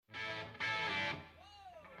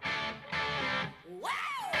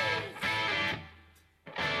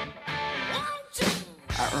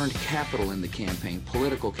earned capital in the campaign,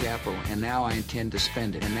 political capital, and now I intend to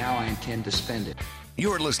spend it.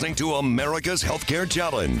 You're listening to America's Healthcare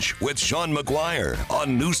Challenge with Sean McGuire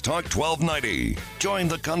on News Talk 1290. Join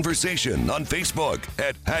the conversation on Facebook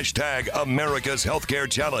at #America's Healthcare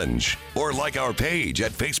Challenge or like our page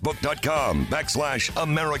at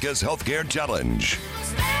facebook.com/America's Healthcare Challenge.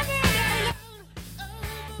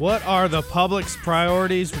 What are the public's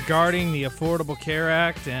priorities regarding the Affordable Care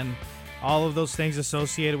Act and all of those things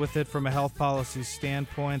associated with it from a health policy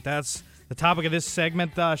standpoint? That's the topic of this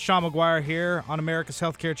segment. Sean McGuire here on America's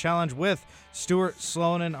Healthcare Challenge with Stuart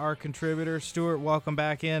Slonin, our contributor. Stuart, welcome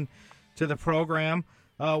back in to the program.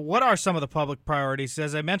 What are some of the public priorities?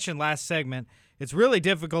 As I mentioned last segment, it's really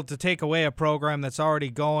difficult to take away a program that's already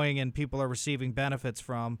going and people are receiving benefits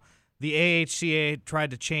from. The AHCA tried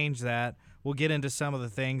to change that. We'll get into some of the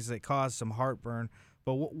things that caused some heartburn.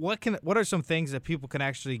 But what are some things that people can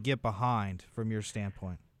actually get behind from your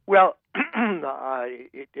standpoint? Well,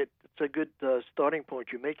 it's a good starting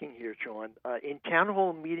point you're making here, Sean. In town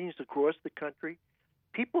hall meetings across the country,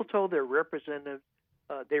 people told their representatives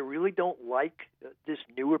they really don't like this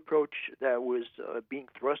new approach that was being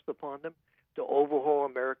thrust upon them to overhaul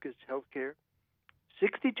America's health care.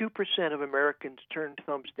 62% of Americans turned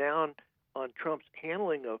thumbs down on Trump's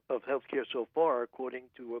handling of health care so far, according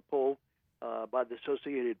to a poll by the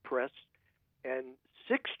Associated Press. And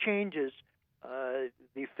 6 changes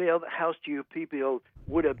the failed House GOP bill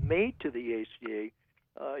would have made to the ACA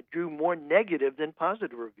drew more negative than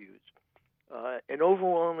positive reviews. An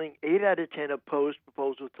overwhelming 8 out of 10 opposed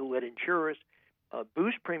proposal to let insurers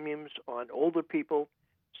boost premiums on older people.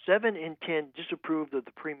 7 in 10 disapproved of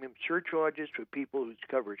the premium surcharges for people whose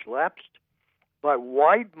coverage lapsed. By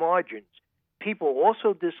wide margins, people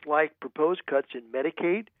also disliked proposed cuts in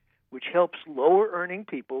Medicaid, which helps lower-earning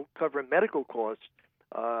people cover medical costs,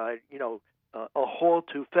 a halt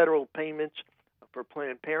to federal payments for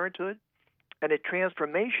Planned Parenthood, and a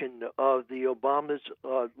transformation of the Obama's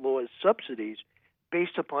law's subsidies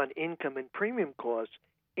based upon income and premium costs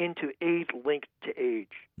into aid linked to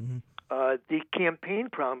age. Mm-hmm. The campaign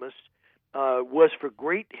promise was for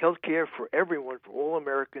great health care for everyone, for all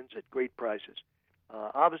Americans at great prices.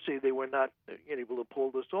 Obviously, they were not able to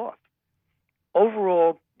pull this off.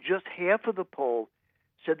 Overall, just half of the poll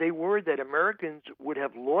said they worried that Americans would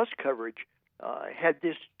have lost coverage had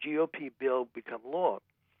this GOP bill become law.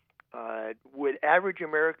 Would average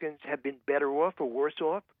Americans have been better off or worse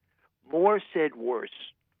off? More said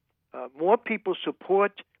worse. More people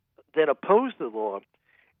support than oppose the law,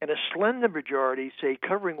 and a slender majority say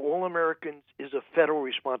covering all Americans is a federal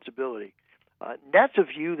responsibility. That's a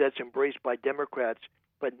view that's embraced by Democrats,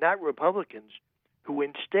 but not Republicans, who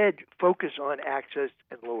instead focus on access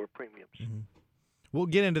and lower premiums. Mm-hmm. We'll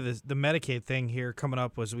get into the Medicaid thing here coming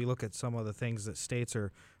up as we look at some of the things that states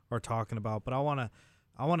are talking about. But I want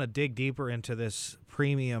to dig deeper into this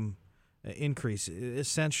premium increase,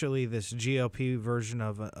 essentially this GOP version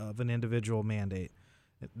of an individual mandate,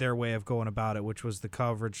 their way of going about it, which was the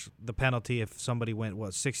coverage, the penalty if somebody went,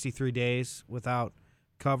 63 days without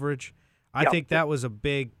coverage. I think that was a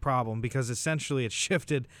big problem because essentially it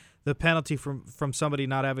shifted the penalty from somebody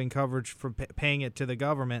not having coverage from paying it to the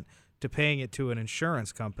government to paying it to an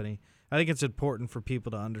insurance company. I think it's important for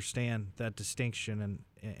people to understand that distinction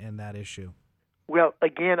and that issue. Well,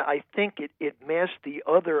 again, I think it masks the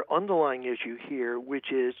other underlying issue here,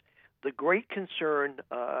 which is the great concern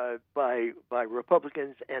by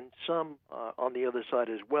Republicans and some on the other side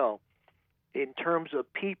as well, in terms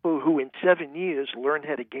of people who in 7 years learn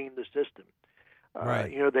how to game the system.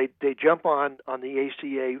 Right. They jump on the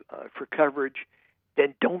ACA for coverage,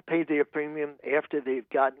 then don't pay their premium after they've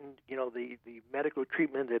gotten the medical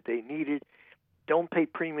treatment that they needed, don't pay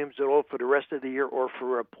premiums at all for the rest of the year or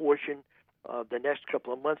for a portion of the next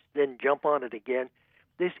couple of months, then jump on it again.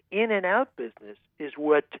 This in and out business is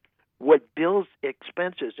what bills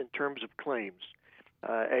expenses in terms of claims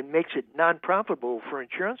and makes it non-profitable for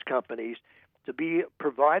insurance companies to be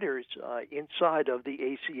providers inside of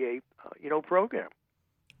the ACA program.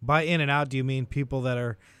 By in and out, do you mean people that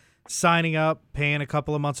are signing up, paying a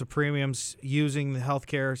couple of months of premiums, using the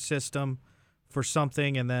healthcare system for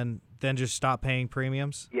something, and then just stop paying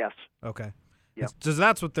premiums? Yes. Okay. Yep. So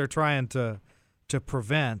that's what they're trying to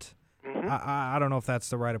prevent. Mm-hmm. I don't know if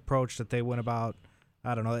that's the right approach that they went about.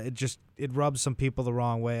 I don't know. It rubs some people the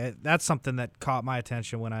wrong way. That's something that caught my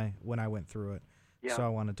attention when I went through it. Yeah. So I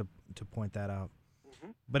wanted to point that out.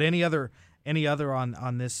 Mm-hmm. But any other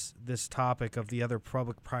on this topic of the other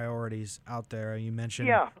public priorities out there? You mentioned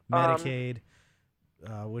Medicaid,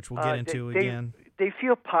 which we'll get into again. They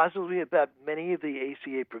feel positively about many of the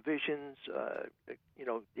ACA provisions.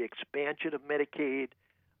 The expansion of Medicaid,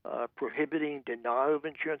 prohibiting denial of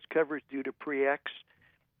insurance coverage due to pre-X.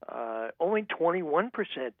 Only 21%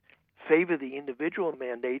 favor the individual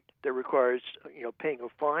mandate that requires, paying a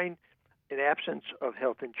fine in absence of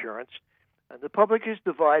health insurance. The public is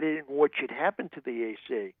divided in what should happen to the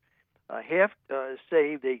ACA. Half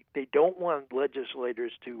say they don't want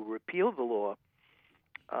legislators to repeal the law.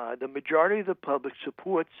 The majority of the public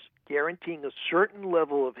supports guaranteeing a certain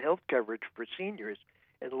level of health coverage for seniors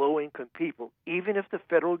and low-income people, even if the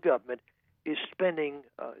federal government is spending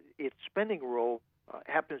its spending role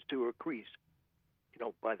happens to increase,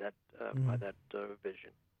 by that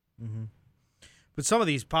vision. Mm-hmm. But some of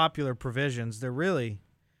these popular provisions, they're really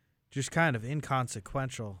just kind of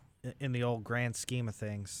inconsequential in the old grand scheme of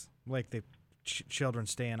things, like the children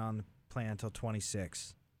staying on the plan until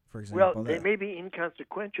 26, for example. Well, they may be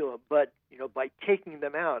inconsequential, but by taking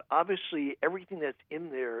them out, obviously everything that's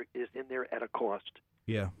in there is in there at a cost.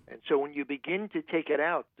 Yeah. And so when you begin to take it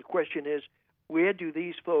out, the question is, where do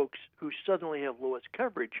these folks who suddenly have lowest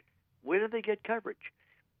coverage, where do they get coverage?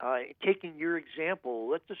 Taking your example,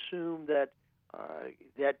 let's assume that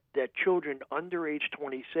children under age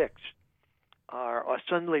 26 are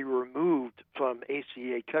suddenly removed from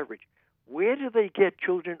ACA coverage. Where do they get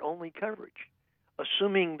children-only coverage,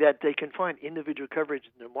 assuming that they can find individual coverage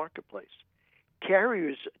in the marketplace?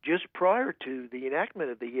 Carriers, just prior to the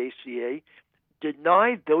enactment of the ACA,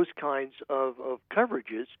 denied those kinds of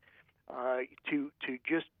coverages to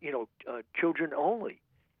just children only,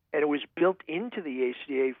 and it was built into the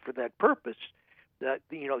ACA for that purpose. That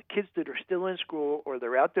kids that are still in school or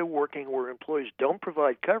they're out there working where employers don't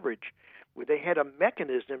provide coverage, where they had a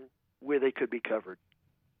mechanism where they could be covered.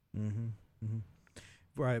 Mm-hmm. Mm-hmm.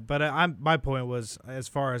 Right, but my point was, as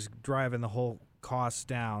far as driving the whole costs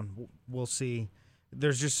down, we'll see.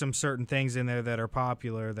 There's just some certain things in there that are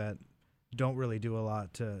popular that don't really do a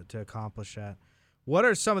lot to accomplish that. What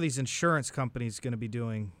are some of these insurance companies going to be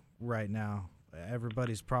doing right now?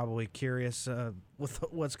 Everybody's probably curious with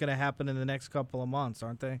what's going to happen in the next couple of months,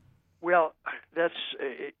 aren't they? Well,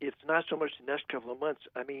 it's not so much the next couple of months.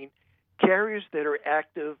 I mean, carriers that are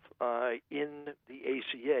active in the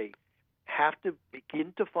ACA have to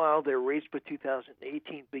begin to file their rates for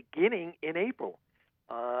 2018 beginning in April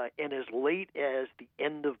and as late as the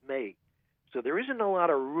end of May. So there isn't a lot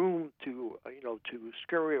of room to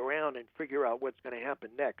scurry around and figure out what's going to happen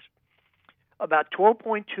next. About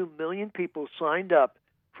 12.2 million people signed up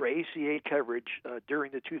for ACA coverage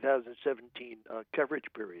during the 2017 coverage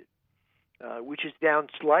period, which is down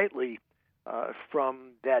slightly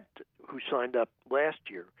from that who signed up last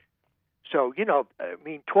year. So,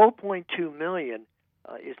 12.2 million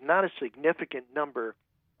is not a significant number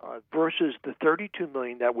versus the 32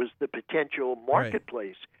 million that was the potential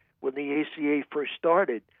marketplace when the ACA first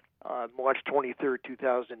started March 23rd,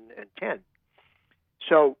 2010.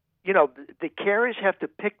 So, the carriers have to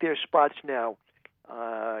pick their spots now,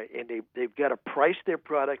 and they've got to price their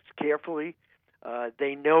products carefully.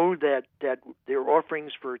 They know that their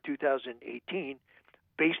offerings for 2018,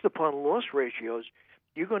 based upon loss ratios,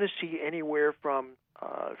 you're going to see anywhere from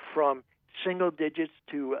single digits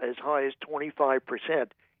to as high as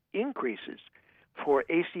 25% increases for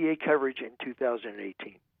ACA coverage in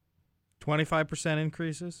 2018. 25%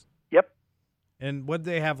 increases? Yep. And what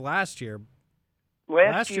did they have last year?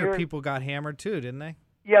 Last year, people got hammered too, didn't they?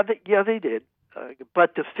 Yeah, they did.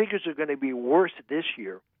 But the figures are going to be worse this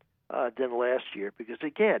year than last year because,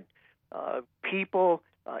 again, people,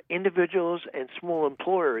 individuals, and small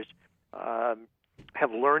employers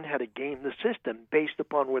have learned how to game the system based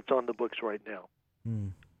upon what's on the books right now.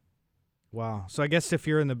 Wow. So I guess if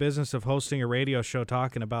you're in the business of hosting a radio show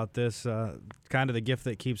talking about this, kind of the gift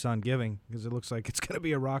that keeps on giving, because it looks like it's going to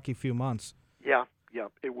be a rocky few months. Yeah,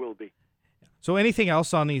 it will be. So anything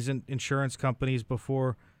else on these insurance companies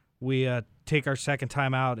before we take our second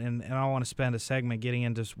time out? And I want to spend a segment getting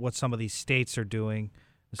into what some of these states are doing,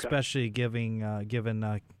 especially given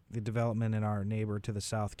the development in our neighbor to the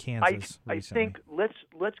south, Kansas. I think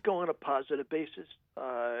let's go on a positive basis.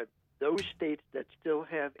 Those states that still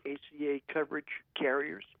have ACA coverage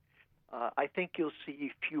carriers, I think you'll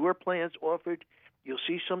see fewer plans offered. You'll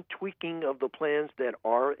see some tweaking of the plans that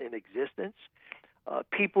are in existence.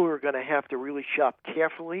 People are going to have to really shop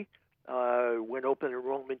carefully when open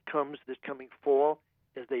enrollment comes this coming fall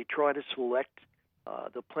as they try to select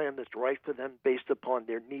the plan that's right for them based upon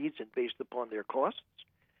their needs and based upon their costs.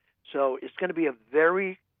 So it's going to be a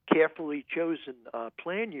very carefully chosen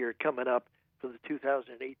plan year coming up for the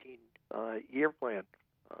 2018 year plan,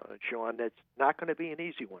 Sean. That's not going to be an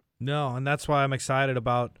easy one. No, and that's why I'm excited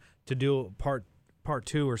to do part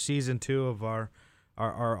 2 or season 2 of our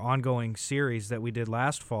ongoing series that we did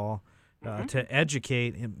last fall, to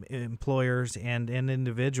educate employers and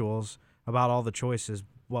individuals about all the choices.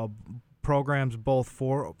 Well, programs both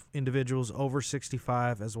for individuals over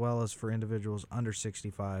 65 as well as for individuals under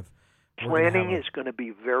 65. Planning is going to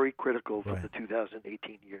be very critical for the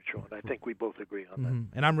 2018 year, Sean. I think we both agree on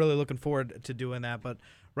that. And I'm really looking forward to doing that. But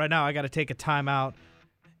right now I got to take a time out,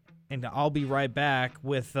 and I'll be right back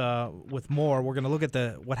with more. We're going to look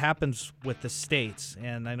at what happens with the states,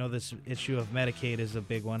 and I know this issue of Medicaid is a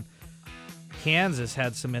big one. Kansas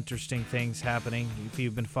had some interesting things happening. If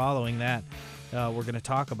you've been following that, we're going to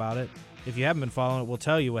talk about it. If you haven't been following it, we'll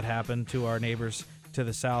tell you what happened to our neighbors to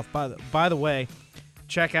the south. By the way,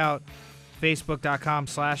 check out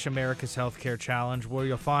Facebook.com/America's Healthcare Challenge, where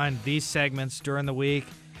you'll find these segments during the week.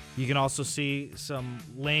 You can also see some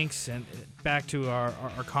links and back to our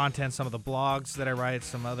content, some of the blogs that I write,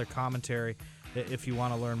 some other commentary if you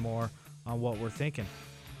want to learn more on what we're thinking.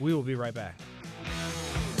 We will be right back.